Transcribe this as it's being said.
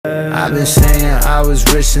I've been saying I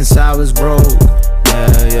was rich since I was broke.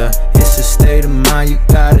 Yeah, yeah, it's a state of mind, you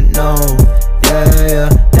gotta know. Yeah, yeah,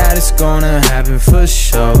 that it's gonna happen for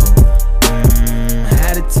sure.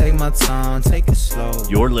 Had to take my time, take it slow.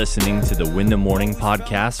 You're listening to the Win the Morning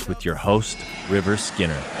podcast with your host, River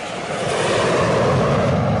Skinner.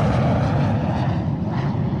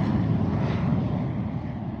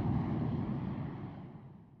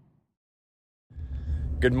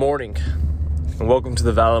 Good morning, and welcome to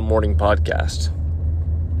the Valid Morning Podcast.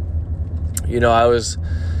 You know, I was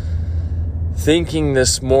thinking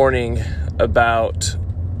this morning about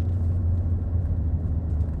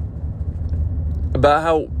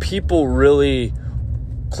how people really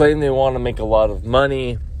claim they want to make a lot of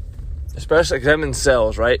money, especially because I'm in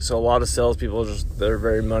sales, right? So a lot of salespeople they're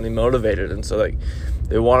very money motivated, and so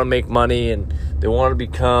they want to make money and they want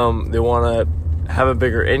to have a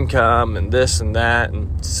bigger income and this and that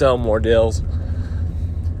and sell more deals.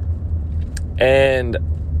 And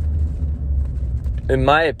in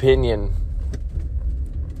my opinion,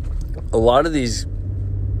 a lot of these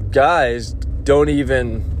guys don't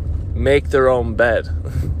even make their own bed.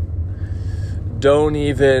 Don't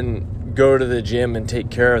even go to the gym and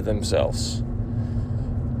take care of themselves.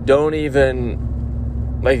 Don't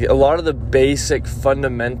even, like, a lot of the basic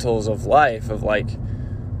fundamentals of life, of like,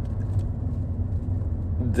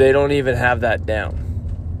 they don't even have that down.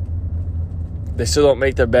 They still don't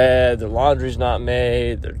make their bed, their laundry's not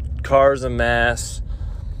made, their car's a mess.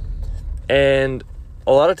 And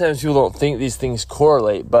a lot of times people don't think these things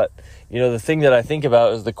correlate, but you know, the thing that I think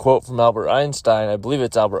about is the quote from Albert Einstein. I believe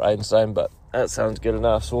it's Albert Einstein, but that sounds good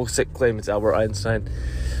enough, so we'll claim it's Albert Einstein,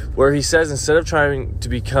 where he says instead of trying to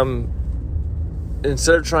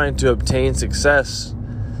obtain success,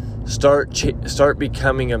 start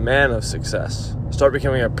becoming a man of success. Start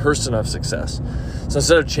becoming a person of success. So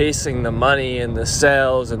instead of chasing the money and the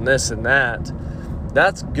sales and this and that,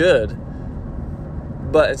 that's good.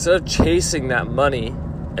 But instead of chasing that money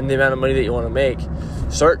and the amount of money that you want to make,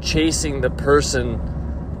 start chasing the person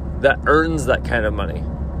that earns that kind of money.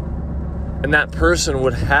 And that person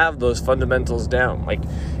would have those fundamentals down. Like,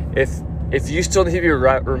 if you still need to be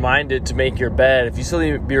reminded to make your bed, if you still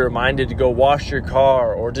need to be reminded to go wash your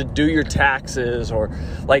car or to do your taxes, or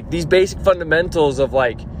like these basic fundamentals of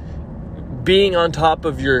like being on top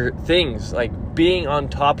of your things, like being on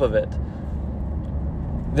top of it,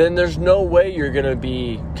 then there's no way you're going to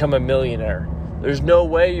become a millionaire. There's no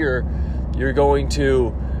way you're going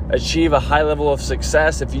to achieve a high level of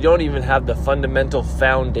success if you don't even have the fundamental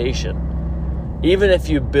foundation. Even if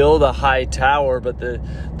you build a high tower, but the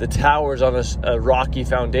tower's on a rocky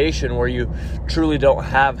foundation where you truly don't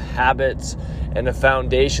have habits and a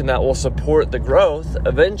foundation that will support the growth,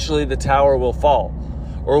 eventually the tower will fall.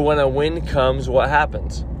 Or when a wind comes, what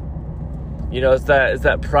happens? You know, it's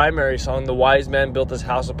that primary song, "The Wise Man Built His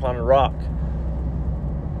House Upon a Rock."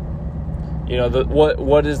 You know,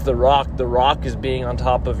 what is the rock? The rock is being on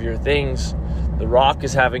top of your things. The rock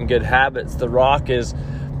is having good habits. The rock is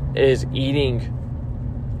eating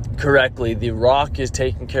correctly. The rock is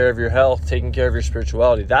taking care of your health, taking care of your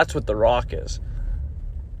spirituality. That's what the rock is.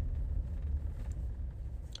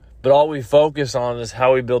 But all we focus on is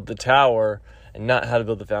how we build the tower and not how to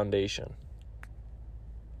build the foundation.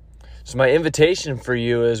 So my invitation for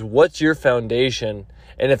you is, what's your foundation?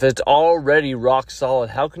 And if it's already rock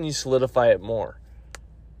solid, how can you solidify it more?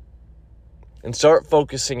 And start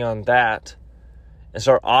focusing on that and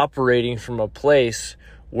start operating from a place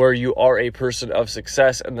where you are a person of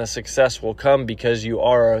success, and the success will come because you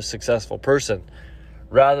are a successful person,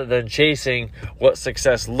 rather than chasing what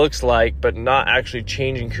success looks like, but not actually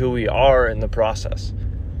changing who we are in the process.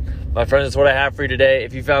 My friends, that's what I have for you today.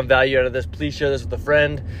 If you found value out of this, please share this with a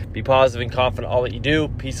friend. Be positive and confident in all that you do.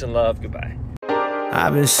 Peace and love. Goodbye.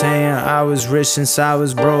 I've been saying I was rich since I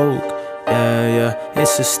was broke. Yeah, yeah,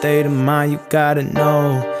 it's a state of mind, you gotta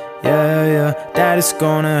know. Yeah, yeah, that it's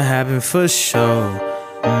gonna happen for sure.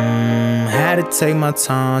 Had to take my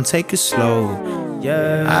time, take it slow.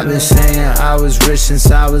 Yeah, I've been saying I was rich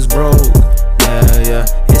since I was broke. Yeah, yeah,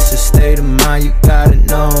 it's a state of mind, you gotta